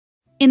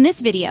In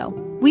this video,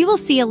 we will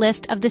see a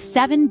list of the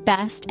 7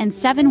 best and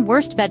 7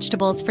 worst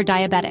vegetables for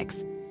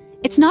diabetics.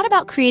 It's not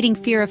about creating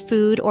fear of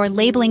food or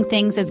labeling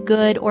things as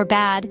good or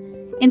bad.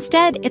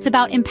 Instead, it's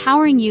about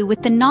empowering you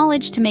with the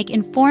knowledge to make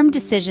informed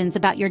decisions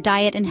about your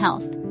diet and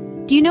health.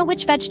 Do you know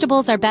which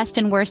vegetables are best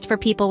and worst for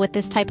people with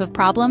this type of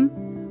problem?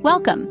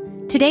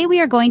 Welcome! Today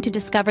we are going to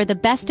discover the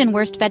best and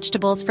worst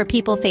vegetables for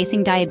people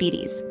facing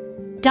diabetes.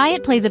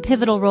 Diet plays a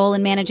pivotal role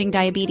in managing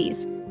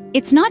diabetes.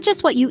 It's not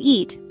just what you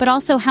eat, but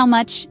also how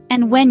much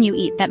and when you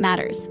eat that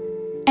matters.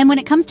 And when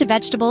it comes to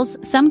vegetables,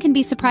 some can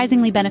be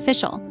surprisingly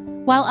beneficial,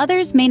 while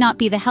others may not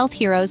be the health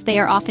heroes they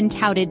are often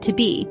touted to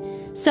be.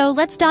 So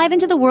let's dive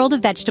into the world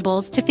of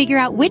vegetables to figure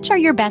out which are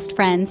your best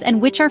friends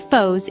and which are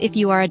foes if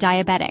you are a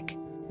diabetic.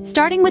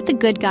 Starting with the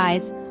good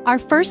guys, our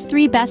first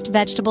 3 best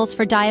vegetables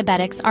for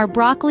diabetics are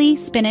broccoli,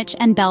 spinach,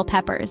 and bell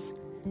peppers.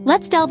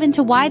 Let's delve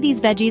into why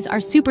these veggies are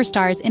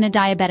superstars in a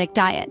diabetic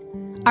diet.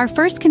 Our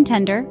first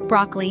contender,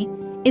 broccoli,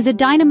 is a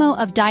dynamo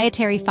of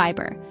dietary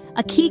fiber,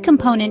 a key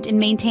component in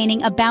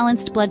maintaining a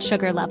balanced blood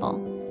sugar level.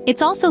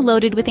 It's also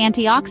loaded with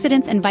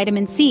antioxidants and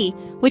vitamin C,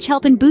 which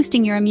help in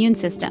boosting your immune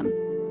system.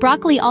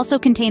 Broccoli also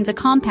contains a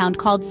compound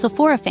called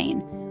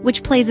sulforaphane,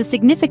 which plays a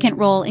significant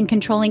role in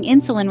controlling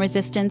insulin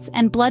resistance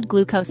and blood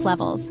glucose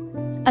levels.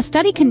 A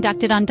study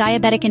conducted on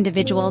diabetic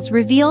individuals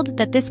revealed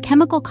that this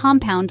chemical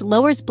compound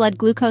lowers blood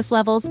glucose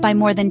levels by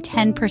more than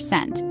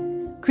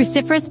 10%.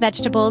 Cruciferous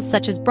vegetables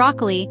such as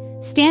broccoli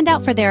stand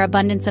out for their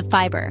abundance of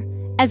fiber,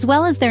 as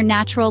well as their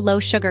natural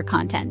low sugar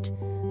content.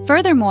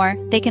 Furthermore,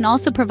 they can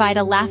also provide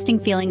a lasting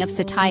feeling of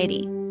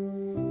satiety.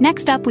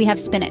 Next up, we have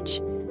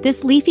spinach.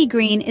 This leafy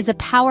green is a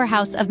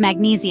powerhouse of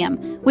magnesium,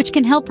 which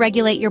can help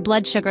regulate your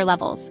blood sugar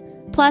levels.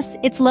 Plus,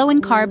 it's low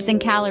in carbs and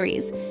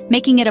calories,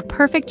 making it a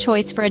perfect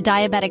choice for a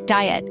diabetic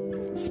diet.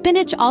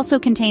 Spinach also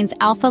contains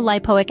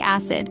alpha-lipoic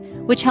acid,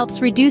 which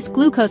helps reduce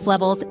glucose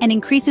levels and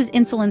increases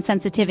insulin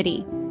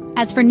sensitivity.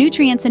 As for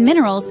nutrients and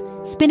minerals,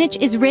 spinach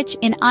is rich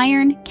in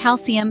iron,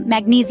 calcium,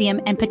 magnesium,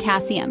 and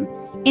potassium.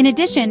 In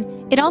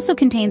addition, it also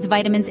contains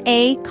vitamins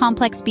A,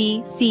 complex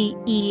B, C,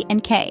 E,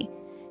 and K.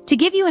 To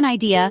give you an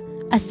idea,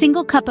 a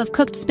single cup of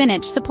cooked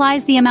spinach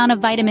supplies the amount of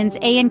vitamins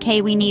A and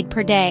K we need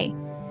per day.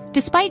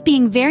 Despite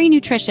being very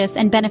nutritious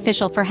and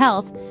beneficial for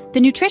health, the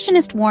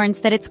nutritionist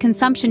warns that its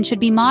consumption should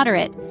be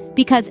moderate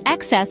because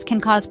excess can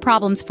cause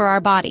problems for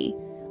our body.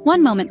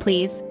 One moment,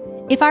 please.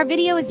 If our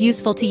video is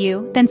useful to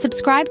you, then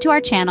subscribe to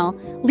our channel,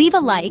 leave a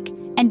like,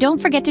 and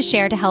don't forget to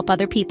share to help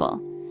other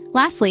people.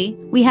 Lastly,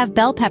 we have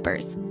bell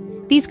peppers.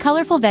 These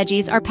colorful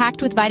veggies are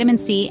packed with vitamin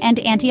C and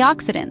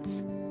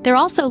antioxidants. They're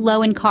also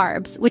low in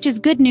carbs, which is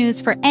good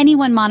news for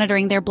anyone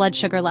monitoring their blood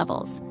sugar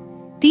levels.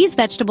 These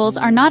vegetables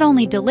are not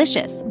only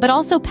delicious, but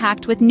also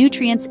packed with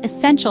nutrients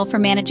essential for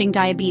managing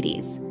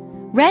diabetes.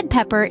 Red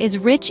pepper is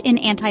rich in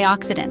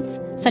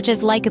antioxidants, such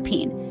as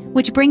lycopene,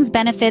 which brings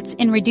benefits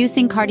in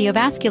reducing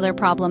cardiovascular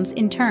problems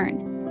in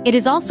turn. It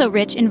is also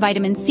rich in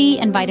vitamin C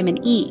and vitamin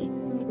E.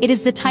 It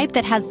is the type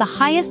that has the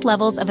highest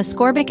levels of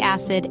ascorbic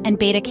acid and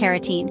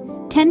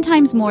beta-carotene, 10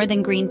 times more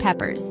than green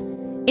peppers.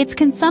 Its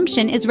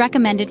consumption is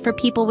recommended for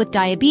people with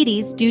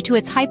diabetes due to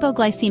its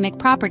hypoglycemic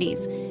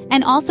properties,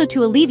 and also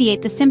to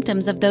alleviate the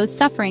symptoms of those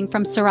suffering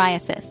from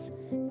psoriasis.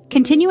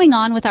 Continuing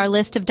on with our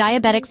list of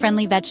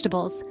diabetic-friendly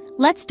vegetables,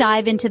 let's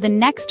dive into the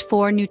next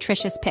 4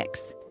 nutritious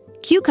picks.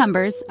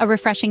 Cucumbers, a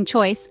refreshing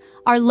choice,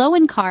 are low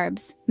in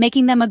carbs,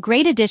 making them a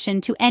great addition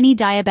to any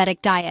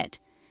diabetic diet.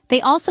 They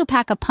also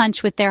pack a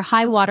punch with their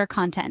high water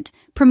content,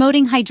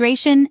 promoting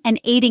hydration and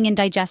aiding in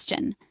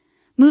digestion.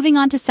 Moving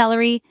on to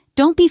celery,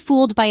 don't be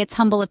fooled by its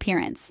humble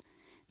appearance.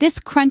 This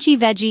crunchy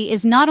veggie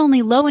is not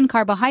only low in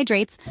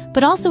carbohydrates,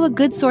 but also a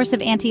good source of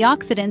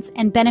antioxidants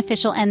and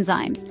beneficial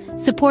enzymes,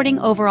 supporting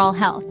overall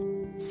health.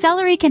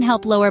 Celery can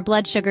help lower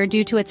blood sugar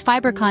due to its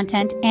fiber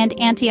content and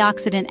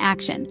antioxidant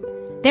action.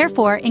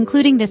 Therefore,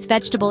 including this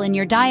vegetable in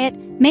your diet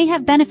may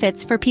have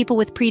benefits for people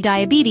with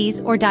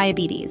prediabetes or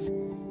diabetes.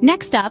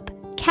 Next up,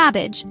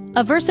 cabbage,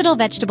 a versatile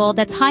vegetable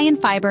that's high in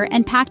fiber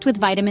and packed with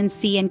vitamins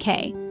C and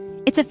K.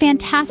 It's a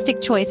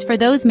fantastic choice for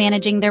those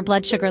managing their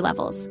blood sugar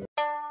levels.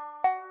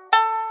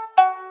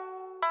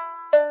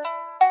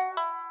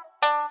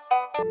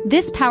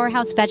 This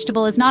powerhouse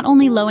vegetable is not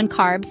only low in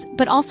carbs,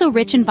 but also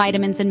rich in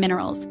vitamins and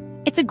minerals.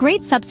 It's a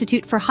great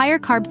substitute for higher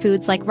carb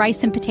foods like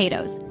rice and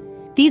potatoes.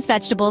 These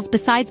vegetables,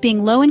 besides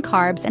being low in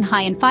carbs and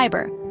high in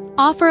fiber,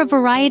 offer a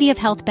variety of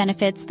health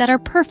benefits that are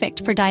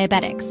perfect for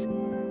diabetics.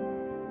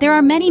 There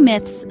are many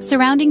myths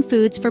surrounding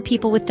foods for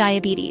people with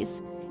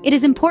diabetes. It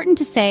is important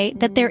to say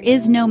that there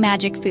is no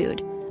magic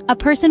food. A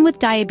person with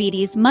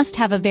diabetes must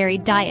have a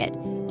varied diet,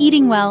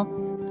 eating well.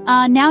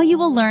 Now you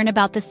will learn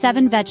about the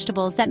 7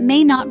 vegetables that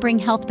may not bring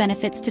health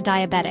benefits to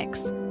diabetics.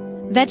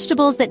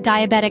 Vegetables that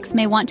diabetics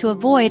may want to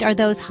avoid are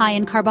those high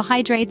in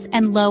carbohydrates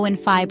and low in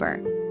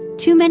fiber.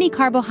 Too many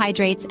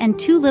carbohydrates and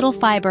too little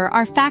fiber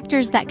are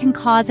factors that can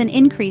cause an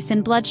increase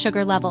in blood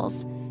sugar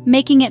levels,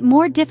 making it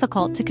more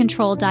difficult to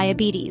control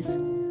diabetes.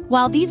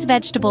 While these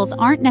vegetables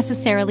aren't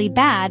necessarily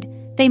bad,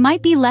 they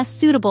might be less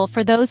suitable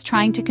for those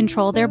trying to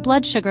control their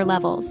blood sugar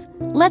levels.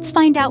 Let's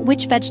find out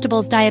which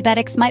vegetables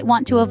diabetics might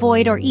want to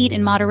avoid or eat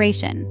in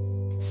moderation.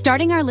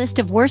 Starting our list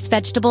of worst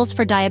vegetables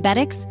for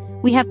diabetics,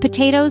 we have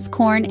potatoes,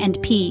 corn,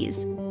 and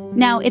peas.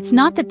 Now, it's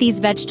not that these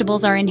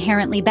vegetables are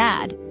inherently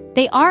bad.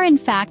 They are in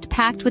fact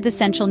packed with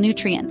essential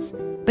nutrients.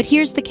 But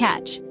here's the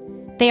catch.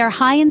 They are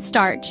high in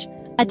starch,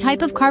 a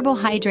type of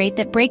carbohydrate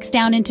that breaks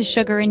down into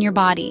sugar in your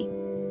body.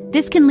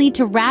 This can lead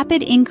to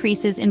rapid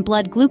increases in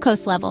blood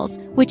glucose levels,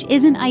 which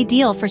isn't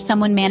ideal for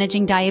someone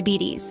managing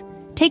diabetes.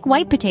 Take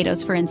white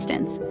potatoes, for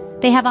instance.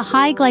 They have a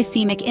high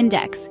glycemic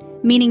index,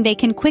 meaning they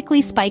can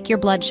quickly spike your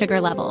blood sugar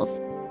levels.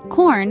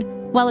 Corn,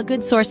 while a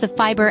good source of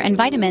fiber and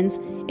vitamins,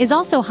 is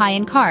also high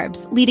in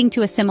carbs, leading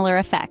to a similar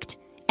effect.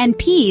 And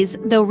peas,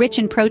 though rich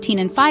in protein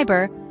and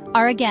fiber,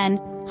 are again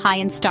high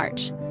in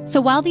starch.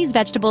 So while these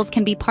vegetables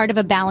can be part of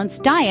a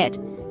balanced diet,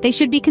 they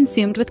should be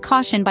consumed with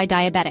caution by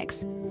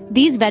diabetics.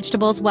 These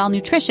vegetables, while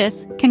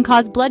nutritious, can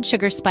cause blood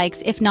sugar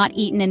spikes if not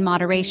eaten in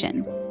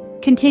moderation.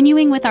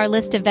 Continuing with our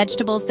list of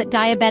vegetables that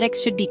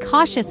diabetics should be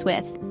cautious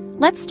with,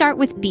 let's start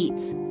with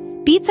beets.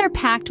 Beets are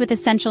packed with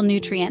essential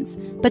nutrients,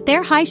 but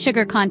their high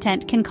sugar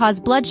content can cause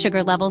blood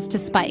sugar levels to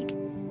spike.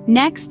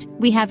 Next,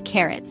 we have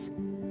carrots.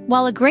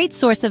 While a great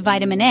source of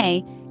vitamin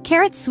A,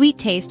 carrots' sweet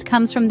taste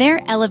comes from their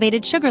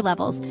elevated sugar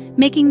levels,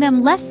 making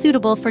them less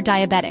suitable for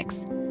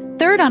diabetics.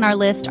 Third on our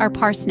list are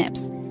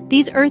parsnips.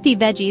 These earthy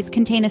veggies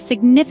contain a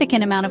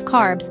significant amount of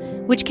carbs,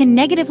 which can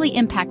negatively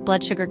impact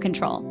blood sugar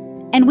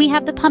control. And we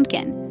have the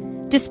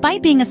pumpkin.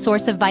 Despite being a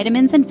source of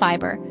vitamins and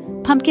fiber,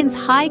 pumpkin's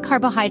high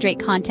carbohydrate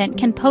content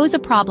can pose a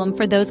problem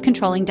for those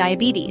controlling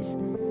diabetes.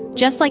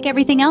 Just like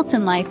everything else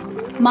in life,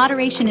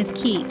 moderation is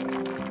key.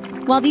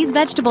 While these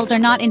vegetables are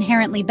not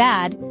inherently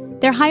bad,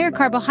 their higher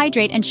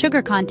carbohydrate and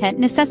sugar content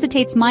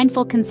necessitates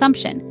mindful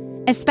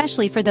consumption,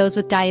 especially for those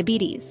with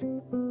diabetes.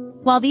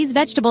 While these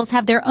vegetables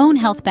have their own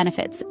health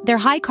benefits, their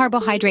high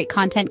carbohydrate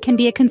content can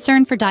be a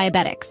concern for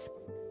diabetics.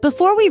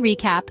 Before we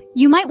recap,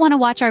 you might want to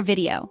watch our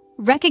video,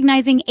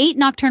 Recognizing 8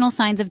 Nocturnal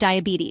Signs of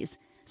Diabetes.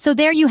 So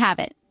there you have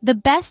it, the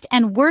best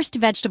and worst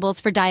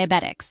vegetables for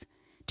diabetics.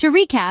 To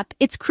recap,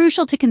 it's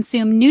crucial to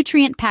consume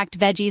nutrient-packed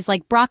veggies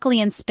like broccoli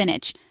and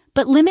spinach,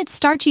 but limit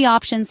starchy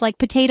options like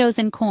potatoes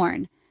and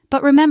corn.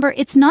 But remember,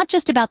 it's not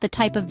just about the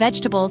type of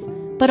vegetables,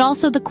 but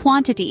also the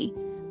quantity.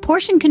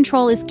 Portion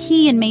control is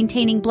key in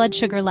maintaining blood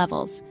sugar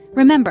levels.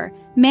 Remember,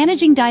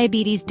 managing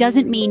diabetes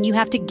doesn't mean you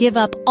have to give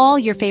up all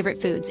your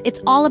favorite foods. It's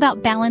all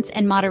about balance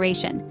and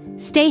moderation.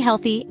 Stay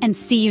healthy and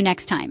see you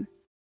next time.